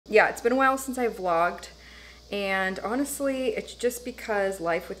yeah, it's been a while since I vlogged. And honestly, it's just because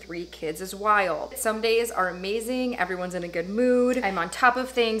life with 3 kids is wild. Some days are amazing, everyone's in a good mood, I'm on top of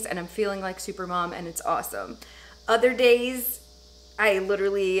things, and I'm feeling like super mom, and it's awesome. Other days, I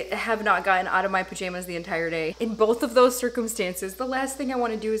literally have not gotten out of my pajamas the entire day. In both of those circumstances, the last thing I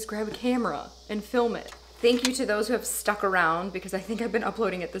want to do is grab a camera and film it. Thank you to those who have stuck around, because I think I've been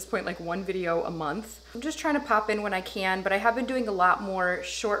uploading at this point like 1 video a month. I'm just trying to pop in when I can, but I have been doing a lot more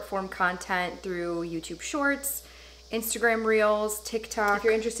short form content through YouTube Shorts, Instagram Reels, TikTok. If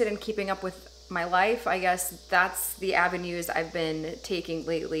you're interested in keeping up with my life, I guess that's the avenues I've been taking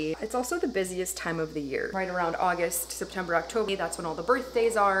lately. It's also the busiest time of the year. Right around August, September, October, that's when all the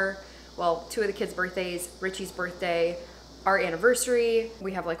birthdays are. Well, 2 of the kids' birthdays, Richie's birthday, our anniversary.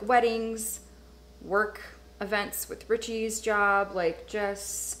 We have like weddings, work events with Richie's job, like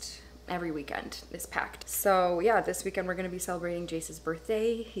just every weekend is packed. So yeah, this weekend we're gonna be celebrating Jace's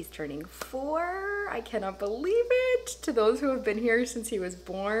birthday. He's turning 4. I cannot believe it. To those who have been here since he was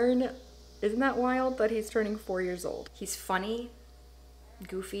born, isn't that wild that he's turning 4 years old? He's funny,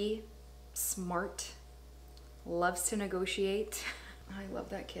 goofy, smart, loves to negotiate. I love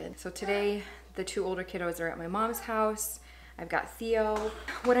that kid. So today, the 2 older kiddos are at my mom's house. I've got Theo.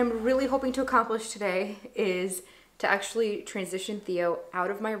 What I'm really hoping to accomplish today is to actually transition Theo out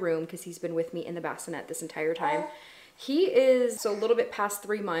of my room, because he's been with me in the bassinet this entire time. He is so a little bit past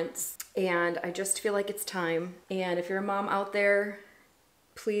 3 months, and I just feel like it's time. And if you're a mom out there,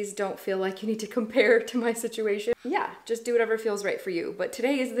 please don't feel like you need to compare to my situation. Yeah, just do whatever feels right for you. But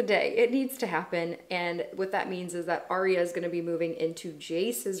today is the day. It needs to happen. And what that means is that Aria is going to be moving into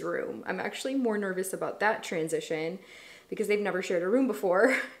Jace's room. I'm actually more nervous about that transition because they've never shared a room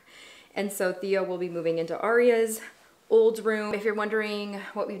before. And so Theo will be moving into Aria's old room. If you're wondering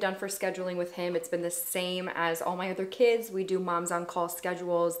what we've done for scheduling with him, it's been the same as all my other kids. We do moms on call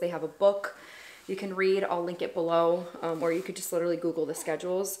schedules. They have a book you can read. I'll link it below, or you could just literally Google the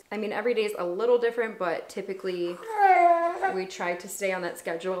schedules. I mean, every day is a little different, but typically we try to stay on that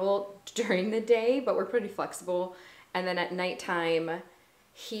schedule during the day, but we're pretty flexible. And then at nighttime,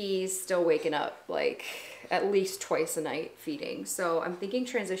 he's still waking up like at least twice a night feeding. So I'm thinking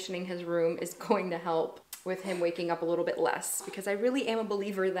transitioning his room is going to help with him waking up a little bit less, because I really am a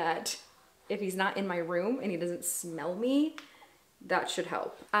believer that if he's not in my room and he doesn't smell me, that should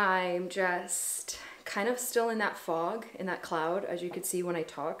help. I'm just kind of still in that fog, in that cloud, as you can see when I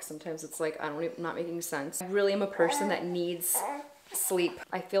talk. Sometimes it's like, I'm not making sense. I really am a person that needs sleep.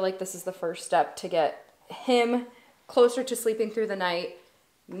 I feel like this is the first step to get him closer to sleeping through the night,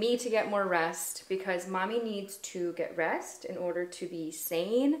 me to get more rest, because mommy needs to get rest in order to be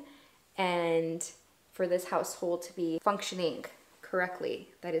sane and for this household to be functioning correctly.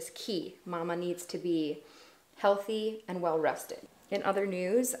 That is key. Mama needs to be healthy and well rested. In other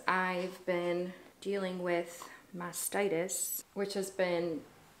news, I've been dealing with mastitis, which has been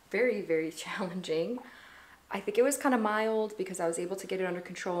very, very challenging. I think it was kind of mild because I was able to get it under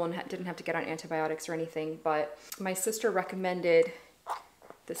control and didn't have to get on antibiotics or anything, but my sister recommended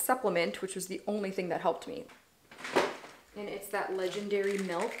the supplement, which was the only thing that helped me. And it's that Legendary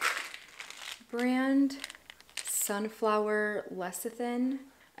Milk brand, sunflower lecithin.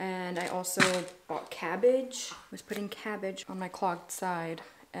 And I also bought cabbage. I was putting cabbage on my clogged side,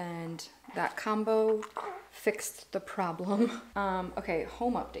 and that combo fixed the problem. Okay,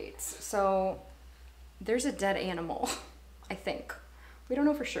 home updates. So there's a dead animal, I think. We don't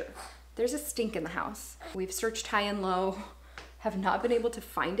know for sure. There's a stink in the house. We've searched high and low, have not been able to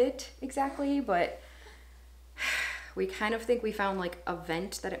find it exactly, but we kind of think we found like a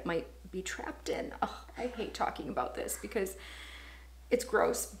vent that it might be trapped in. Ugh, I hate talking about this because it's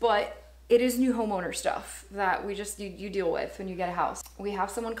gross, but it is new homeowner stuff that you deal with when you get a house. We have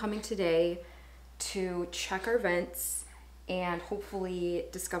someone coming today to check our vents and hopefully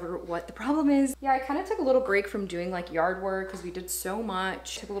discover what the problem is. Yeah, I kind of took a little break from doing like yard work because we did so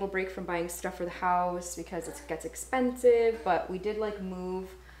much. Took a little break from buying stuff for the house because it gets expensive, but we did like move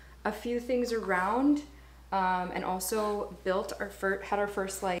a few things around, and also had our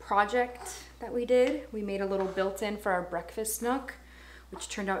first like project that we did. We made a little built-in for our breakfast nook, which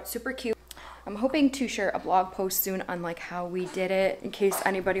turned out super cute. I'm hoping to share a blog post soon on like how we did it in case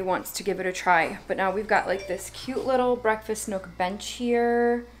anybody wants to give it a try. But now we've got like this cute little breakfast nook bench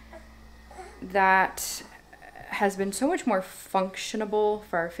here that has been so much more functionable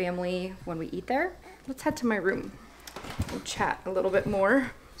for our family when we eat there. Let's head to my room and chat a little bit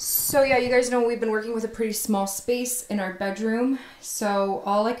more. So yeah, you guys know we've been working with a pretty small space in our bedroom. So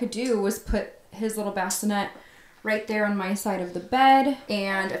all I could do was put his little bassinet right there on my side of the bed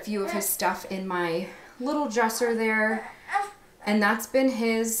and a few of his stuff in my little dresser there. And that's been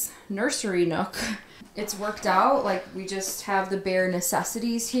his nursery nook. It's worked out. Like, we just have the bare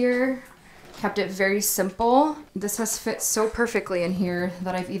necessities here. Kept it very simple. This has fit so perfectly in here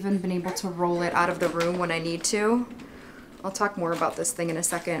that I've even been able to roll it out of the room when I need to. I'll talk more about this thing in a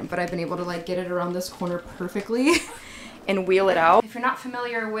second, but I've been able to like get it around this corner perfectly and wheel it out. If you're not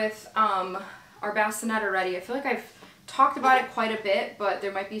familiar with our bassinet already, I feel like I've talked about it quite a bit, but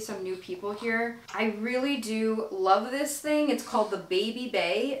there might be some new people here. I really do love this thing. It's called the Baby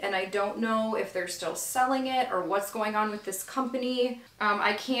Bay, and I don't know if they're still selling it or what's going on with this company.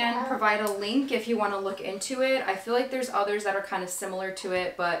 I can provide a link if you want to look into it. I feel like there's others that are kind of similar to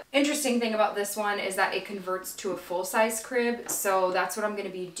it, but interesting thing about this one is that it converts to a full-size crib, so that's what I'm going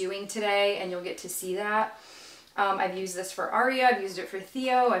to be doing today, and you'll get to see that. I've used this for Aria, I've used it for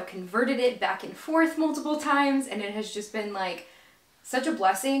Theo, I've converted it back and forth multiple times, and it has just been like such a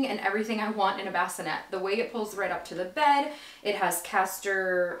blessing and everything I want in a bassinet. The way it pulls right up to the bed, it has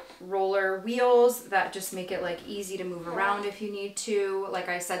caster roller wheels that just make it like easy to move around if you need to. Like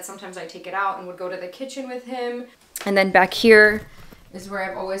I said, sometimes I take it out and would go to the kitchen with him. And then back here is where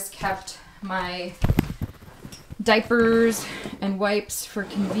I've always kept my diapers and wipes for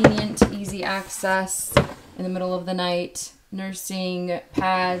convenient, easy access in the middle of the night, nursing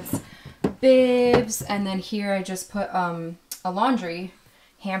pads, bibs, and then here I just put a laundry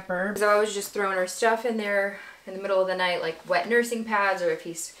hamper. So I was just throwing our stuff in there in the middle of the night, like wet nursing pads, or if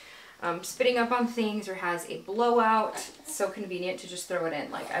he's spitting up on things or has a blowout, it's so convenient to just throw it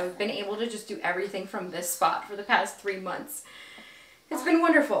in. Like, I've been able to just do everything from this spot for the past 3 months. It's been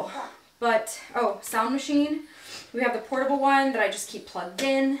wonderful. But, oh, sound machine. We have the portable one that I just keep plugged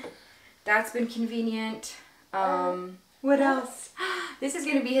in. That's been convenient. What else? This is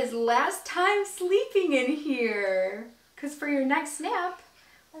gonna be his last time sleeping in here. Cause for your next nap,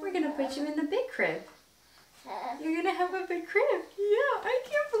 we're gonna put you in the big crib. You're gonna have a big crib. Yeah, I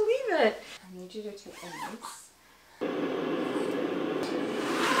can't believe it. I need you to take a nice.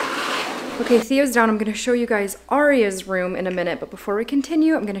 Okay, Theo's down. I'm gonna show you guys Aria's room in a minute, but before we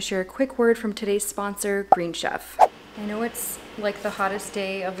continue, I'm gonna share a quick word from today's sponsor, Green Chef. I know it's like the hottest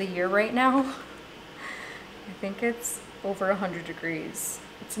day of the year right now. I think it's over 100 degrees.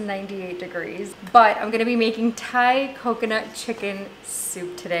 It's 98 degrees. But I'm gonna be making Thai coconut chicken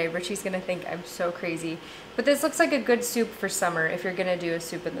soup today. Richie's gonna think I'm so crazy. But this looks like a good soup for summer if you're gonna do a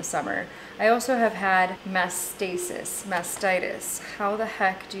soup in the summer. I also have had mastitis. How the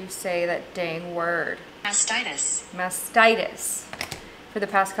heck do you say that dang word? Mastitis. For the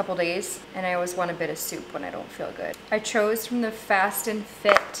past couple days, and I always want a bit of soup when I don't feel good. I chose from the Fast and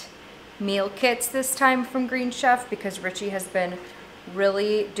Fit meal kits this time from Green Chef because Richie has been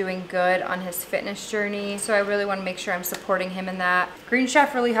really doing good on his fitness journey, so I really want to make sure I'm supporting him in that. Green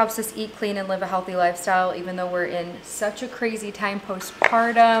Chef really helps us eat clean and live a healthy lifestyle, even though we're in such a crazy time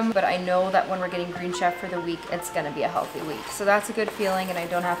postpartum, but I know that when we're getting Green Chef for the week, it's gonna be a healthy week. So that's a good feeling, and I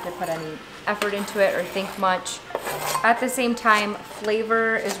don't have to put any effort into it or think much. At the same time,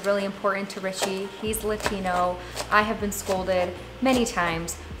 flavor is really important to Richie. He's Latino. I have been scolded many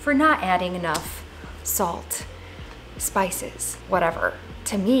times for not adding enough salt, spices, whatever.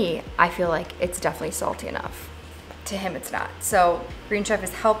 To me, I feel like it's definitely salty enough. To him, it's not. So Green Chef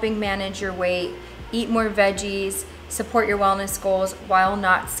is helping manage your weight, eat more veggies, support your wellness goals while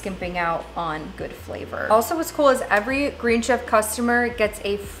not skimping out on good flavor. Also, what's cool is every Green Chef customer gets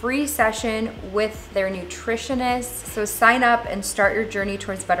a free session with their nutritionist. So sign up and start your journey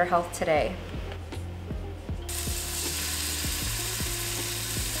towards better health today.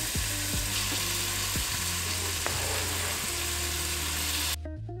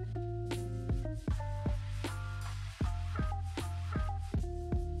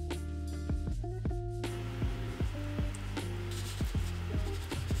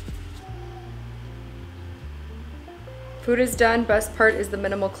 Food is done. Best part is the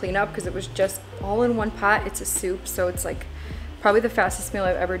minimal cleanup because it was just all in one pot. It's a soup, so it's like probably the fastest meal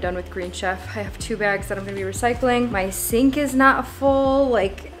I've ever done with Green Chef. I have 2 bags that I'm gonna be recycling. My sink is not full.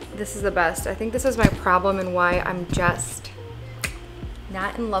 Like, this is the best. I think this is my problem and why I'm just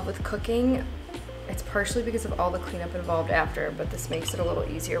not in love with cooking. It's partially because of all the cleanup involved after, but this makes it a little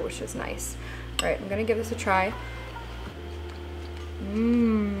easier, which is nice. All right, I'm gonna give this a try.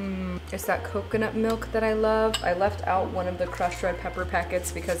 It's that coconut milk that I love. I left out one of the crushed red pepper packets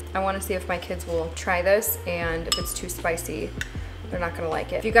because I want to see if my kids will try this, and if it's too spicy, they're not gonna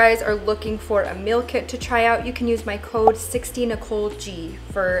like it. If you guys are looking for a meal kit to try out, you can use my code 60NicoleG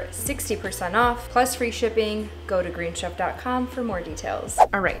for 60% off, plus free shipping. Go to greenchef.com for more details.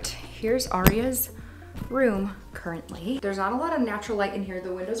 All right, here's Aria's room currently. There's not a lot of natural light in here.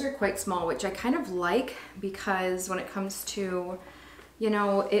 The windows are quite small, which I kind of like because when it comes to, you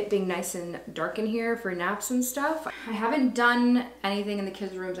know, it being nice and dark in here for naps and stuff. I haven't done anything in the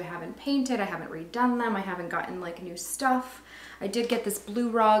kids' rooms. I haven't painted, I haven't redone them, I haven't gotten like new stuff. I did get this blue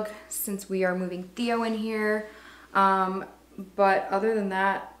rug since we are moving Theo in here. But other than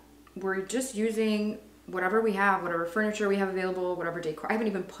that, we're just using whatever we have, whatever furniture we have available, whatever decor. I haven't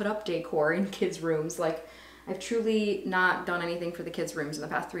even put up decor in kids' rooms. Like, I've truly not done anything for the kids' rooms in the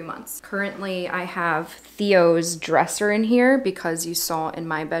past 3 months. Currently, I have Theo's dresser in here because you saw in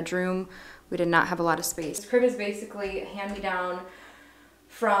my bedroom, we did not have a lot of space. This crib is basically a hand-me-down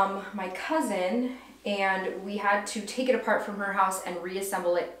from my cousin, and we had to take it apart from her house and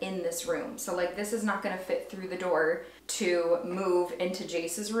reassemble it in this room. So like, this is not gonna fit through the door to move into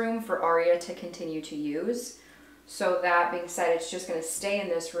Jace's room for Aria to continue to use. So that being said, it's just gonna stay in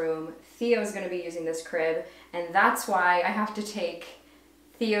this room. Theo's gonna be using this crib, and that's why I have to take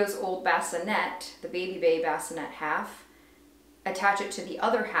Theo's old bassinet, the baby bay bassinet half, attach it to the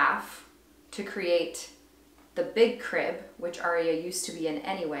other half to create the big crib, which Aria used to be in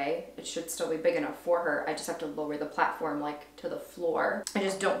anyway. It should still be big enough for her. I just have to lower the platform like to the floor. I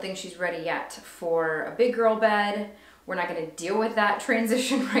just don't think she's ready yet for a big girl bed. We're not gonna deal with that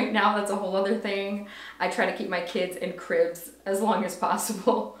transition right now. That's a whole other thing. I try to keep my kids in cribs as long as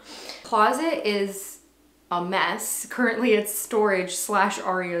possible. Closet is a mess. Currently it's storage slash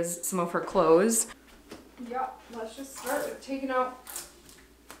Aria's some of her clothes. Yeah, let's just start with taking out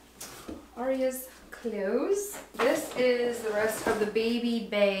Aria's clothes. This is the rest of the baby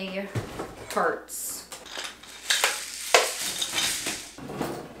bay parts. Oh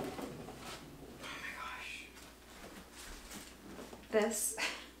my gosh. This,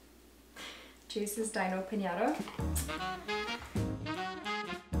 Jace's Dino Pinata.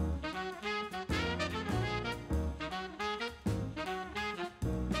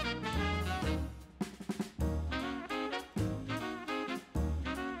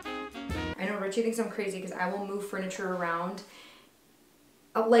 I know Richie thinks I'm crazy because I will move furniture around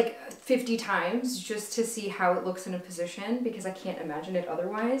like 50 times just to see how it looks in a position because I can't imagine it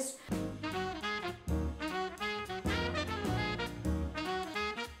otherwise.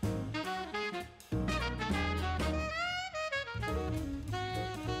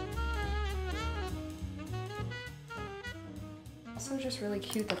 Also just really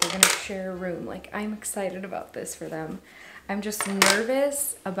cute that they're gonna share a room. Like, I'm excited about this for them. I'm just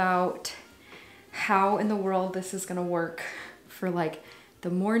nervous about how in the world this is gonna work for like the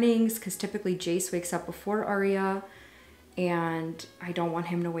mornings, because typically Jace wakes up before Aria and I don't want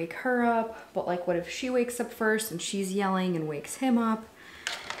him to wake her up, but like what if she wakes up first and she's yelling and wakes him up?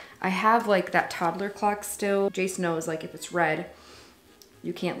 I have like that toddler clock still. Jace knows like if it's red,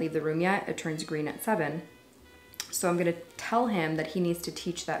 you can't leave the room yet, it turns green at 7. So I'm gonna tell him that he needs to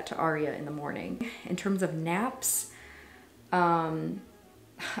teach that to Aria in the morning. In terms of naps, I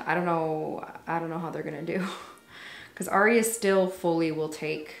don't know how they're gonna do. Because Aria still fully will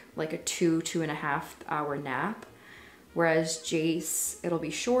take like a 2.5 hour nap. Whereas Jace, it'll be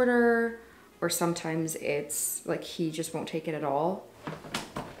shorter, or sometimes it's like he just won't take it at all.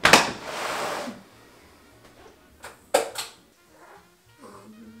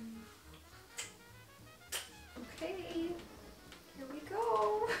 Okay, here we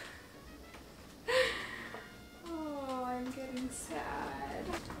go. Oh, I'm getting sad.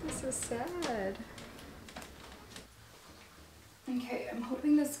 This is sad. Okay, I'm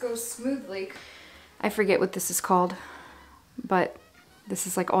hoping this goes smoothly. I forget what this is called, but this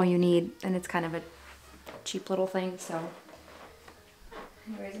is like all you need, and it's kind of a cheap little thing, so.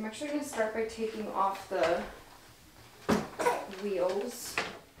 Anyways, I'm actually gonna start by taking off the wheels.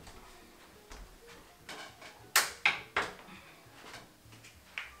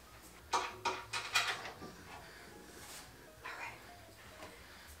 Okay,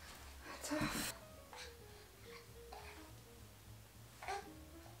 that's off.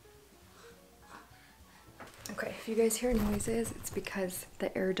 Okay, if you guys hear noises, it's because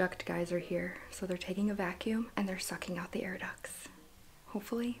the air duct guys are here. So they're taking a vacuum and they're sucking out the air ducts.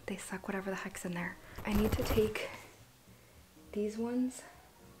 Hopefully they suck whatever the heck's in there. I need to take these ones,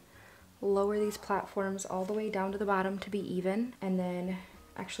 lower these platforms all the way down to the bottom to be even, and then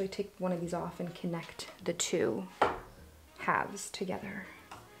actually take one of these off and connect the two halves together.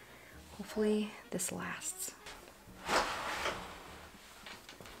 Hopefully this lasts.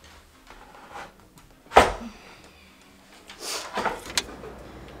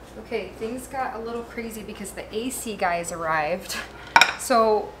 Okay, things got a little crazy because the AC guys arrived.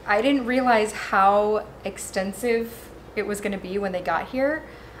 So I didn't realize how extensive it was gonna be when they got here.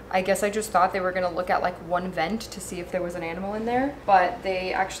 I guess I just thought they were gonna look at like one vent to see if there was an animal in there, but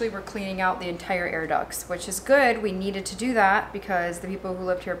they actually were cleaning out the entire air ducts, which is good. We needed to do that because the people who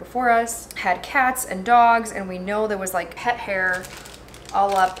lived here before us had cats and dogs, and we know there was like pet hair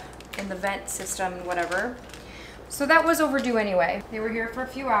all up in the vent system and whatever. So that was overdue anyway. They were here for a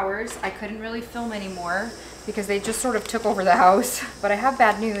few hours. I couldn't really film anymore because they just sort of took over the house. But I have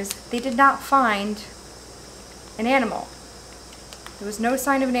bad news. They did not find an animal. There was no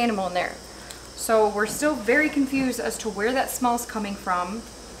sign of an animal in there. So we're still very confused as to where that smell's coming from.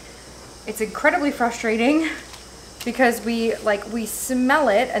 It's incredibly frustrating because we smell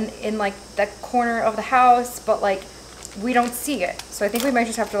it and in like that corner of the house, but like we don't see it. So I think we might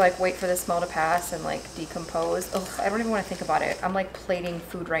just have to like wait for the smell to pass and like decompose. Ugh, I don't even want to think about it. I'm like plating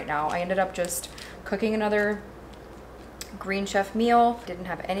food right now. I ended up just cooking another Green Chef meal. Didn't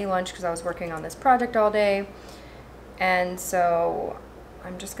have any lunch because I was working on this project all day. And so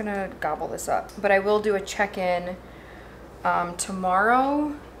I'm just gonna gobble this up. But I will do a check-in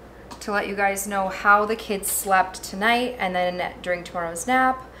tomorrow to let you guys know how the kids slept tonight and then during tomorrow's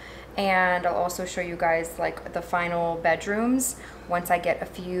nap. And I'll also show you guys like the final bedrooms once I get a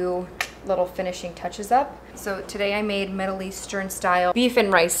few little finishing touches up. So today I made Middle Eastern style beef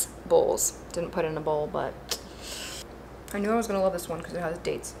and rice bowls. Didn't put it in a bowl, but I knew I was gonna love this one because it has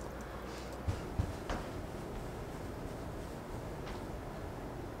dates.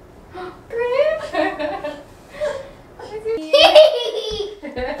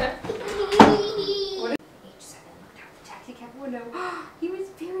 He was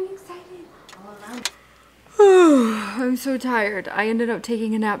very excited. I'm so tired. I ended up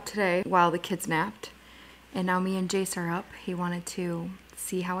taking a nap today while the kids napped. And now me and Jace are up. He wanted to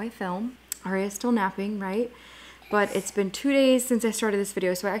see how I film. Aria's still napping, right? But it's been 2 days since I started this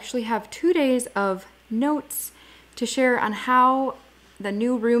video, so I actually have 2 days of notes to share on how the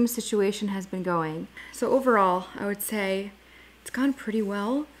new room situation has been going. So overall, I would say it's gone pretty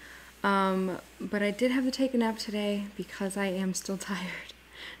well. But I did have to take a nap today because I am still tired.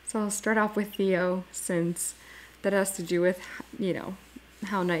 So I'll start off with Theo, since that has to do with, you know,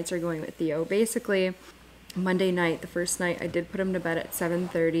 how nights are going with Theo. Basically, Monday night, the first night, I did put him to bed at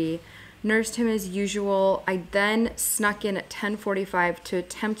 7:30, nursed him as usual. I then snuck in at 10:45 to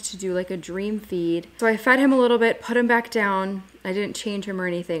attempt to do like a dream feed. So I fed him a little bit, put him back down. I didn't change him or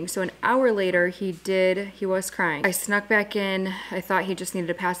anything. So an hour later, he was crying. I snuck back in. I thought he just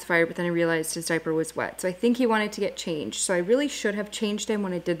needed a pacifier, but then I realized his diaper was wet. So I think he wanted to get changed. So I really should have changed him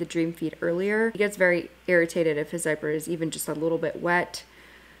when I did the dream feed earlier. He gets very irritated if his diaper is even just a little bit wet.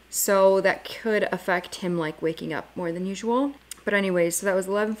 So that could affect him like waking up more than usual. But anyways, so that was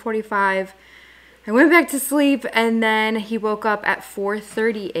 11:45. I went back to sleep, and then he woke up at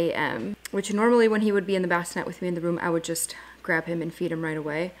 4:30 a.m., which normally when he would be in the bassinet with me in the room, I would just grab him and feed him right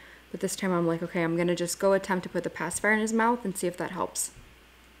away. But this time I'm like, okay, I'm gonna just go attempt to put the pacifier in his mouth and see if that helps.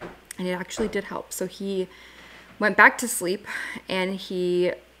 And it actually did help. So he went back to sleep, and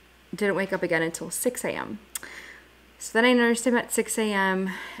he didn't wake up again until 6 a.m. So then I nursed him at 6 a.m.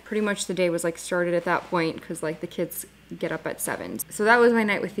 Pretty much the day was like started at that point because like the kids get up at 7. So that was my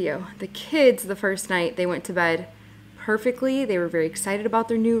night with Theo. The kids, the first night, they went to bed perfectly. They were very excited about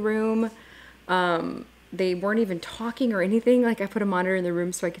their new room. They weren't even talking or anything. Like I put a monitor in the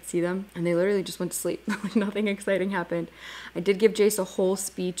room so I could see them, and they literally just went to sleep. Nothing exciting happened. I did give Jace a whole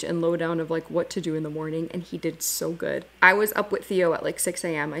speech and lowdown of like what to do in the morning, and he did so good. I was up with Theo at like 6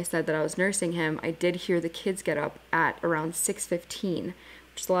 a.m. I said that I was nursing him. I did hear the kids get up at around 6:15,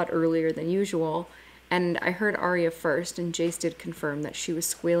 which is a lot earlier than usual. And I heard Aria first, and Jace did confirm that she was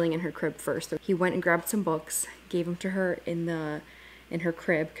squealing in her crib first. So he went and grabbed some books, gave them to her in her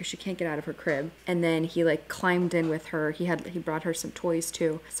crib because she can't get out of her crib, and then he like climbed in with her. He brought her some toys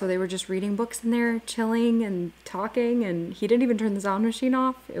too, so they were just reading books in there, chilling and talking, and he didn't even turn the sound machine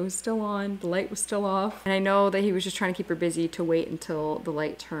off. It was still on, the light was still off, and I know that he was just trying to keep her busy to wait until the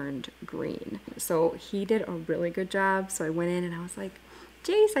light turned green. So he did a really good job. So I went in and I was like,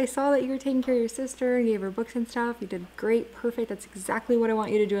 Jace, I saw that you were taking care of your sister and gave her books and stuff. You did great, perfect. That's exactly what I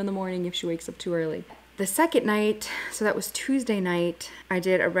want you to do in the morning if she wakes up too early. The second night, so that was Tuesday night, I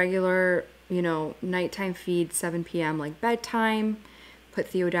did a regular, you know, nighttime feed, 7 p.m. like bedtime. Put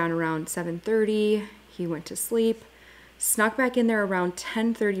Theo down around 7:30. He went to sleep. Snuck back in there around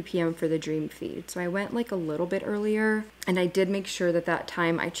 10:30 p.m. for the dream feed. So I went like a little bit earlier, and I did make sure that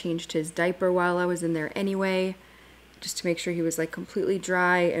time I changed his diaper while I was in there anyway, just to make sure he was like completely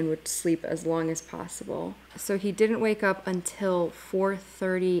dry and would sleep as long as possible. So he didn't wake up until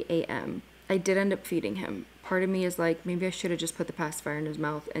 4:30 a.m. I did end up feeding him. part of me is like, maybe I should have just put the pacifier in his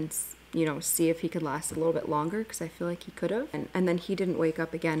mouth and, you know, see if he could last a little bit longer, because I feel like he could have. And then he didn't wake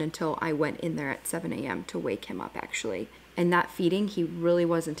up again until I went in there at 7 a.m. to wake him up, actually. And that feeding, he really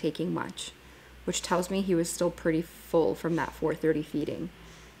wasn't taking much, which tells me he was still pretty full from that 4:30 feeding,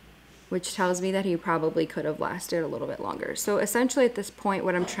 which tells me that he probably could have lasted a little bit longer. So essentially at this point,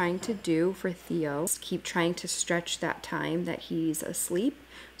 what I'm trying to do for Theo is keep trying to stretch that time that he's asleep.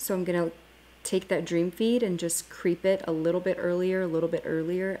 So I'm gonna take that dream feed and just creep it a little bit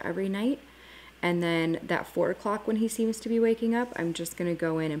earlier every night. And then that 4 o'clock when he seems to be waking up, I'm just gonna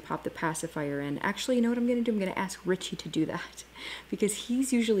go in and pop the pacifier in. Actually, you know what I'm gonna do? I'm gonna ask Richie to do that, because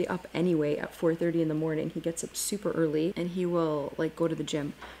he's usually up anyway at 4:30 in the morning. He gets up super early and he will like go to the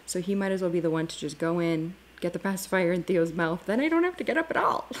gym. So he might as well be the one to just go in, get the pacifier in Theo's mouth. Then I don't have to get up at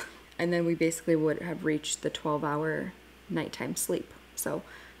all. And then we basically would have reached the 12-hour nighttime sleep. So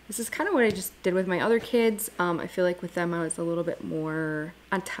this is kind of what I just did with my other kids. I feel like with them I was a little bit more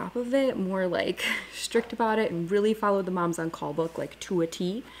on top of it, more like strict about it, and really followed the Moms on Call book like to a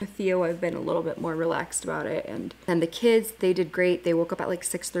T. With Theo, I've been a little bit more relaxed about it. And the kids, they did great. They woke up at like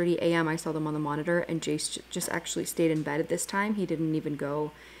 6:30 a.m. I saw them on the monitor, and Jace just actually stayed in bed at this time. He didn't even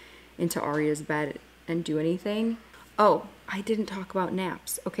go into Arya's bed and do anything. Oh, I didn't talk about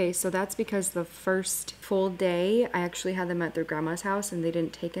naps. Okay, so that's because the first full day I actually had them at their grandma's house and they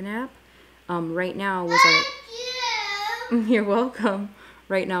didn't take a nap. Right now was You're welcome.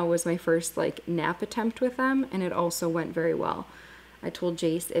 Right now was my first like nap attempt with them, and it also went very well. I told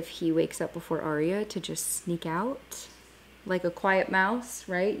Jace if he wakes up before Arya to just sneak out like a quiet mouse,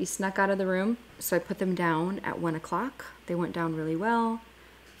 right? You snuck out of the room. So I put them down at 1 o'clock. They went down really well,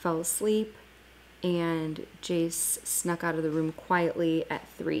 fell asleep. And Jace snuck out of the room quietly at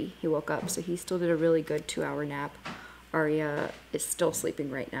 3. He woke up, so he still did a really good 2-hour nap. Arya is still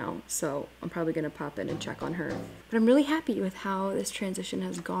sleeping right now, so I'm probably gonna pop in and check on her. But I'm really happy with how this transition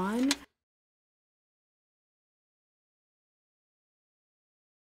has gone.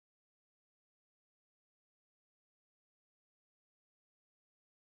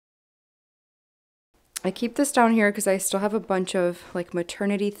 I keep this down here because I still have a bunch of like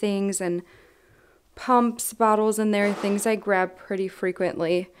maternity things and pumps, bottles in there, things I grab pretty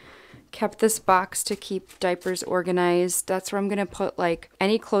frequently. Kept this box to keep diapers organized. That's where I'm gonna put like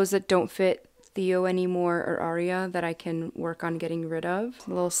any clothes that don't fit Theo anymore or Arya that I can work on getting rid of. A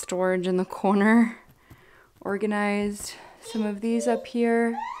little storage in the corner, organized. Some of these up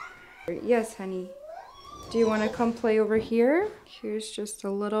here. Yes, honey. Do you want to come play over here? Here's just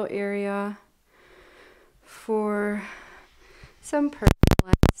a little area for some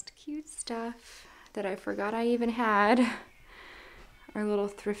personalized cute stuff that I forgot I even had. Our little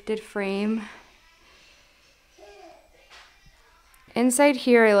thrifted frame. Inside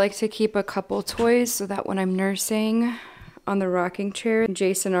here, I like to keep a couple toys so that when I'm nursing on the rocking chair,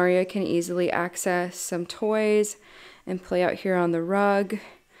 Jace and Arya can easily access some toys and play out here on the rug.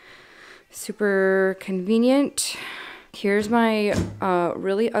 Super convenient. Here's my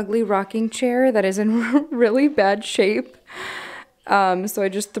really ugly rocking chair that is in really bad shape. So I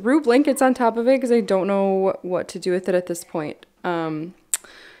just threw blankets on top of it because I don't know what to do with it at this point.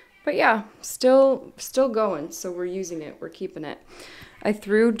 But yeah, still going. So we're using it. We're keeping it. I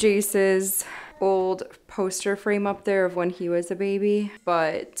threw Jace's old poster frame up there of when he was a baby,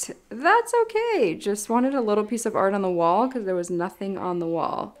 but that's okay. Just wanted a little piece of art on the wall because there was nothing on the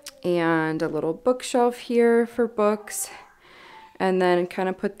wall. And a little bookshelf here for books. And then kind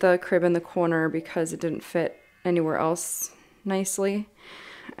of put the crib in the corner because it didn't fit anywhere else nicely.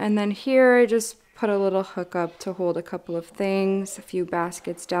 And then here I just put a little hook up to hold a couple of things, a few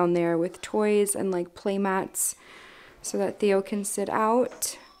baskets down there with toys and like play mats so that Theo can sit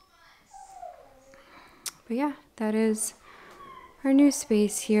out. But yeah, that is our new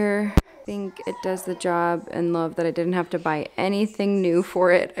space here. I think it does the job, and love that I didn't have to buy anything new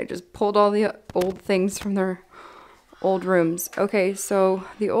for it. I just pulled all the old things from their old rooms. Okay, so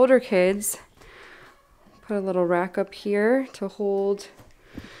the older kids put a little rack up here to hold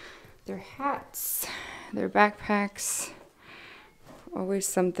their hats, their backpacks, always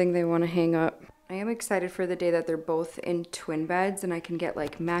something they want to hang up. I am excited for the day that they're both in twin beds and I can get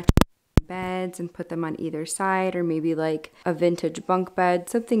like matching beds and put them on either side, or maybe like a vintage bunk bed,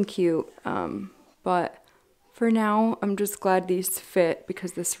 something cute. But for now, I'm just glad these fit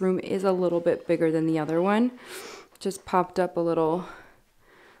because this room is a little bit bigger than the other one. Just popped up a little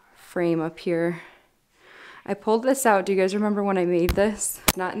frame up here. I pulled this out. Do you guys remember when I made this?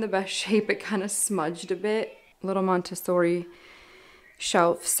 Not in the best shape. It kind of smudged a bit. Little Montessori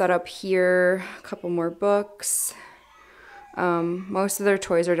shelf set up here. A couple more books. Most of their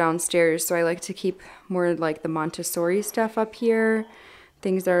toys are downstairs, so I like to keep more like the Montessori stuff up here.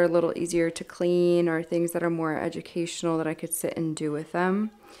 Things that are a little easier to clean or things that are more educational that I could sit and do with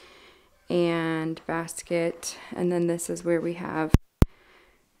them. And basket. And then this is where we have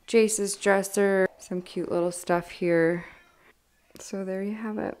Jace's dresser. Some cute little stuff here. So there you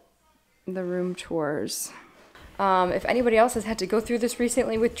have it. The room tours. If anybody else has had to go through this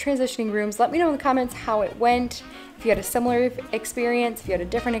recently with transitioning rooms, let me know in the comments how it went. If you had a similar experience, if you had a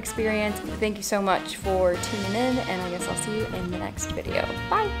different experience. Thank you so much for tuning in, and I guess I'll see you in the next video.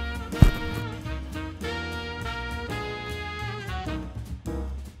 Bye!